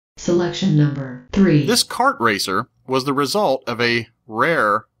Selection number 3. This kart racer was the result of a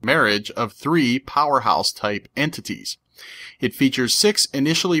rare marriage of 3 powerhouse-type entities. It features 6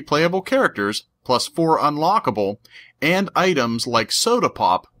 initially playable characters, plus 4 unlockable, and items like soda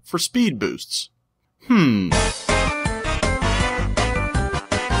pop for speed boosts.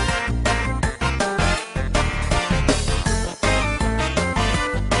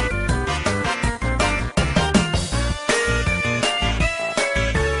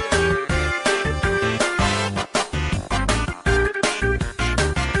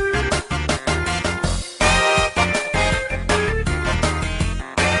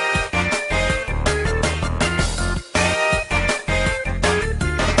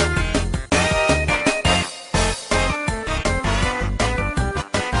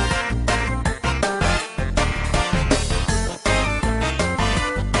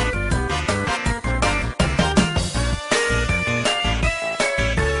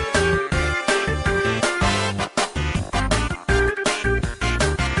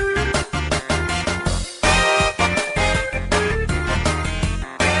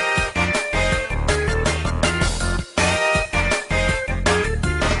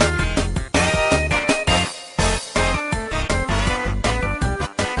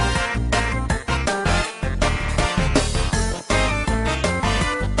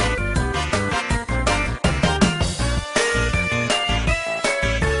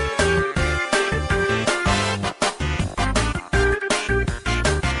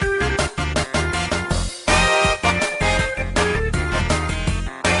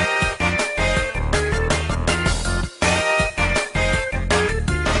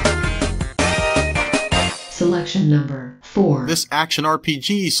 Selection number 4. This action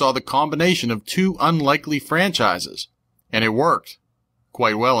RPG saw the combination of 2 unlikely franchises, and it worked.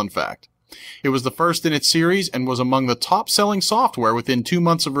 Quite well, in fact. It was the first in its series and was among the top-selling software within 2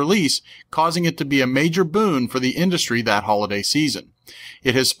 months of release, causing it to be a major boon for the industry that holiday season.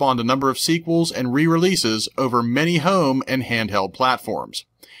 It has spawned a number of sequels and re-releases over many home and handheld platforms.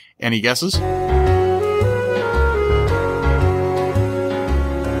 Any guesses?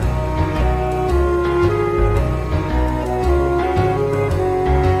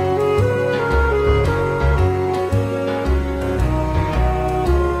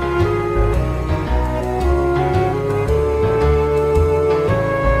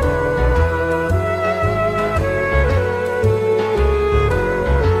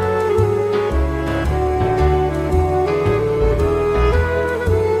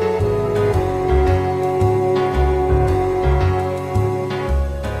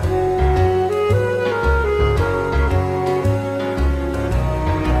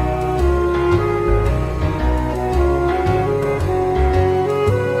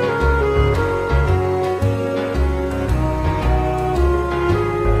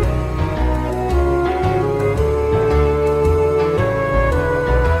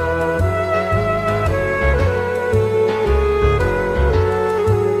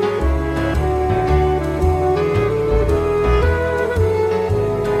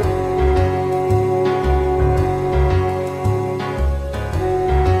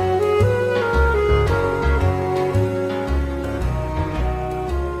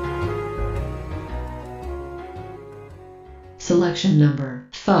 Selection number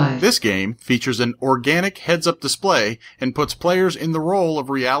 5. This game features an organic heads-up display and puts players in the role of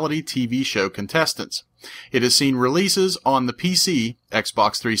reality TV show contestants. It has seen releases on the PC,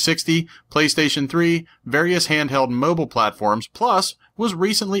 Xbox 360, PlayStation 3, various handheld and mobile platforms, plus was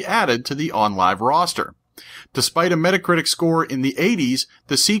recently added to the OnLive roster. Despite a Metacritic score in the 80s,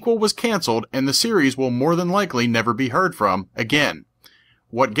 the sequel was cancelled and the series will more than likely never be heard from again.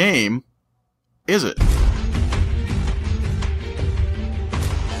 What game is it?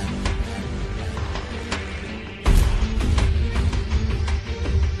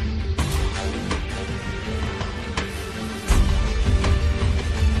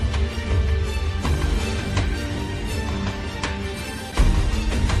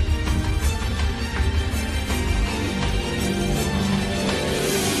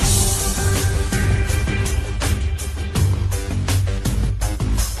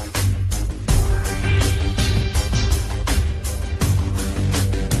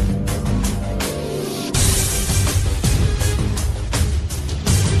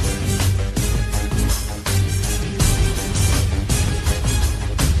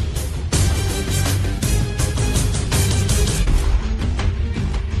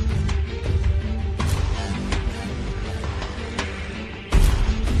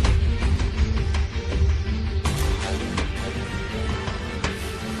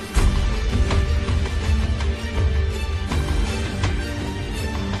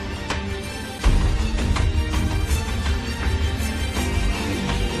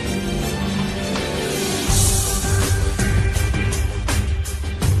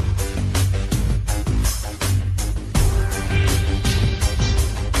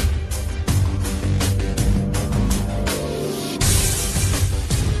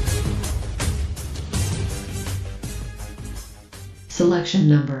 Selection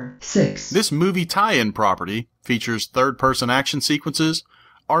number 6. This movie tie-in property features third-person action sequences,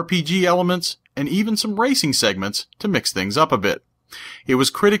 RPG elements, and even some racing segments to mix things up a bit. It was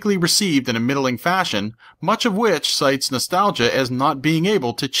critically received in a middling fashion, much of which cites nostalgia as not being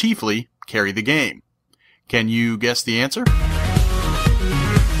able to chiefly carry the game. Can you guess the answer?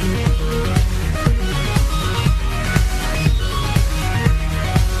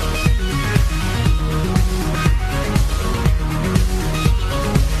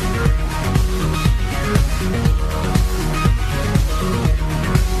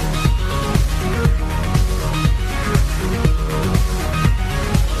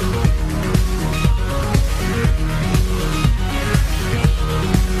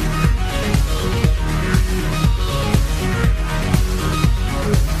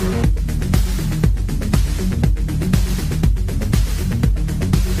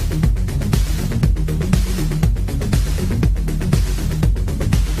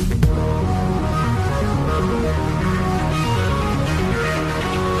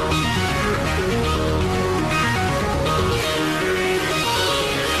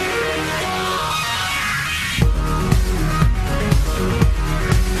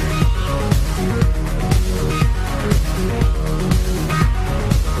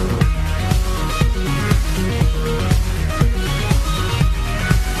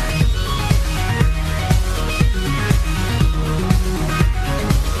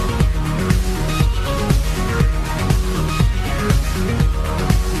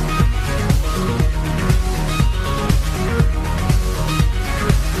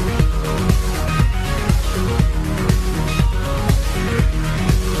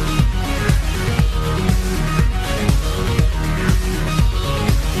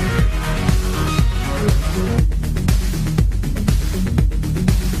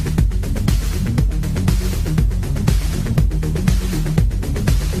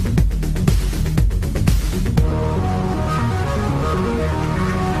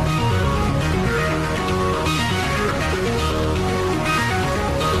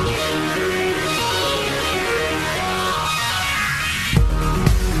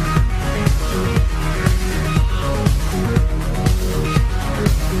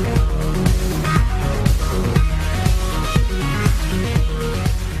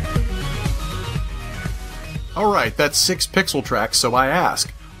 Alright, that's 6 PiXelTraX, so I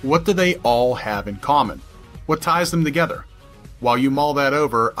ask, what do they all have in common? What ties them together? While you mull that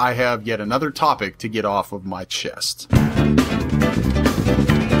over, I have yet another topic to get off of my chest.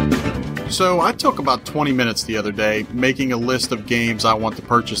 So I took about 20 minutes the other day making a list of games I want to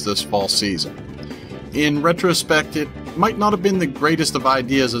purchase this fall season. In retrospect, it might not have been the greatest of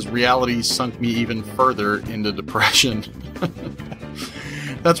ideas as reality sunk me even further into depression.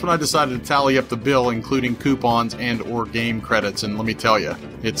 That's when I decided to tally up the bill, including coupons and or game credits, and let me tell you,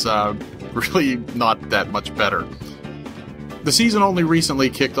 it's really not that much better. The season only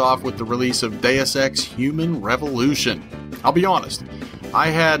recently kicked off with the release of Deus Ex Human Revolution. I'll be honest, I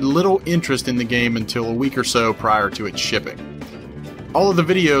had little interest in the game until a week or so prior to its shipping. All of the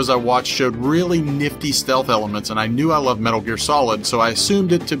videos I watched showed really nifty stealth elements, and I knew I loved Metal Gear Solid, so I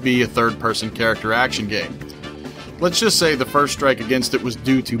assumed it to be a third-person character action game. Let's just say the first strike against it was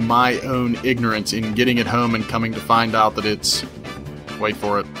due to my own ignorance in getting it home and coming to find out that it's... wait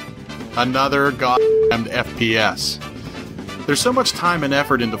for it. Another goddamned FPS. There's so much time and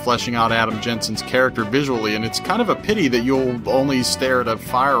effort into fleshing out Adam Jensen's character visually, and it's kind of a pity that you'll only stare at a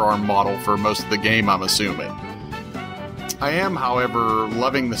firearm model for most of the game, I'm assuming. I am, however,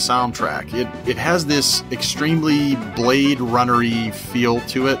 loving the soundtrack. It has this extremely Blade Runner-y feel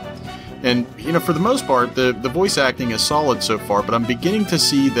to it. And, you know, for the most part, the voice acting is solid so far, but I'm beginning to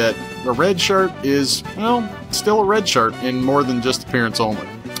see that a red shirt is, well, still a red shirt in more than just appearance only.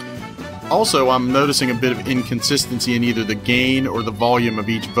 Also, I'm noticing a bit of inconsistency in either the gain or the volume of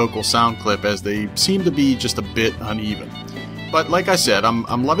each vocal sound clip, as they seem to be just a bit uneven. But like I said,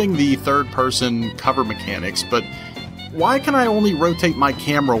 I'm loving the third-person cover mechanics, but why can I only rotate my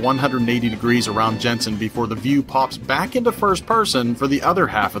camera 180 degrees around Jensen before the view pops back into first person for the other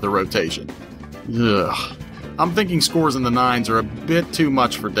half of the rotation? Ugh. I'm thinking scores in the 9s are a bit too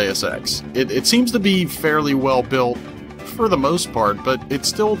much for Deus Ex. It seems to be fairly well built for the most part, but it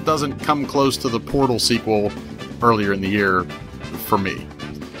still doesn't come close to the Portal sequel earlier in the year for me.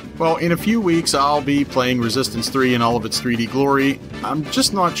 Well, in a few weeks I'll be playing Resistance 3 in all of its 3D glory. I'm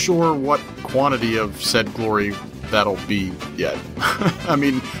just not sure what quantity of said glory that'll be yet. I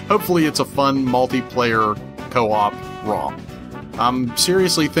mean, hopefully it's a fun multiplayer co-op ROM. I'm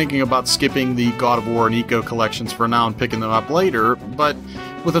seriously thinking about skipping the God of War and Eco collections for now and picking them up later, but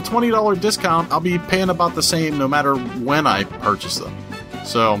with a $20 discount, I'll be paying about the same no matter when I purchase them.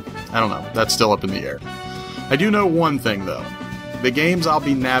 So, I don't know. That's still up in the air. I do know one thing, though. The games I'll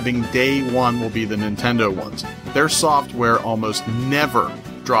be nabbing day one will be the Nintendo ones. Their software almost never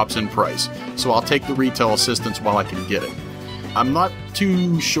drops in price, so I'll take the retail assistance while I can get it. I'm not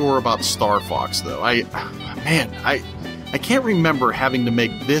too sure about Star Fox, though. I can't remember having to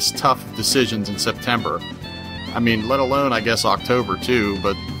make this tough decisions in September. I mean, let alone, I guess, October, too,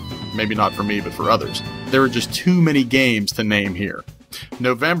 but maybe not for me, but for others. There are just too many games to name here.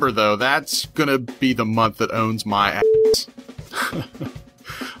 November, though, that's gonna be the month that owns my ass.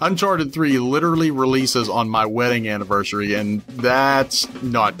 Uncharted 3 literally releases on my wedding anniversary, and that's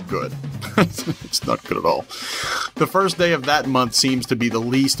not good. It's not good at all. The first day of that month seems to be the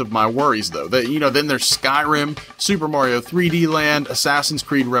least of my worries, though. Then there's Skyrim, Super Mario 3D Land, Assassin's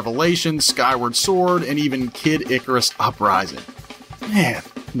Creed Revelations, Skyward Sword, and even Kid Icarus Uprising. Man,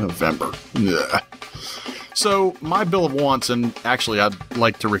 November. Ugh. So, my bill of wants, and actually I'd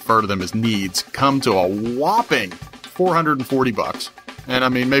like to refer to them as needs, come to a whopping $440. And I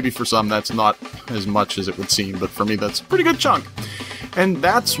mean, maybe for some that's not as much as it would seem, but for me that's a pretty good chunk. And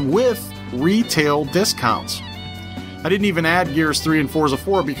that's with retail discounts. I didn't even add Gears 3 and Forza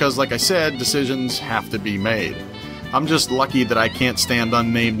 4 because, like I said, decisions have to be made. I'm just lucky that I can't stand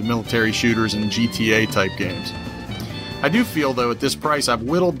unnamed military shooters and GTA type games. I do feel, though, at this price I've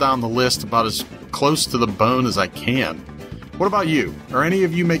whittled down the list about as close to the bone as I can. What about you? Are any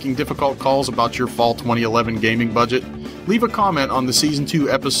of you making difficult calls about your fall 2011 gaming budget? Leave a comment on the Season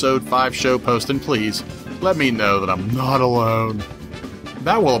 2 Episode 5 show post, and please, let me know that I'm not alone.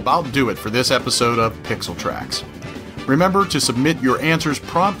 That will about do it for this episode of PiXelTraX. Remember to submit your answers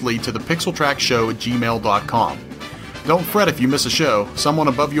promptly to the PiXelTraXshow@gmail.com. Don't fret if you miss a show. Someone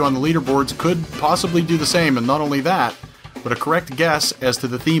above you on the leaderboards could possibly do the same, and not only that, but a correct guess as to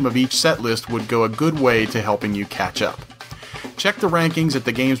the theme of each set list would go a good way to helping you catch up. Check the rankings at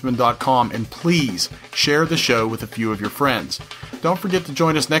thegamesmen.com, and please share the show with a few of your friends. Don't forget to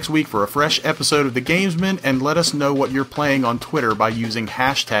join us next week for a fresh episode of The Gamesmen, and let us know what you're playing on Twitter by using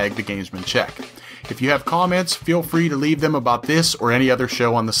hashtag TheGamesmenCheck. If you have comments, feel free to leave them about this or any other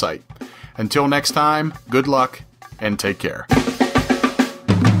show on the site. Until next time, good luck, and take care.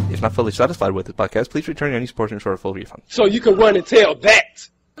 If not fully satisfied with the podcast, please return any portions for a full refund. So you can run and tell that,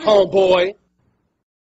 homeboy.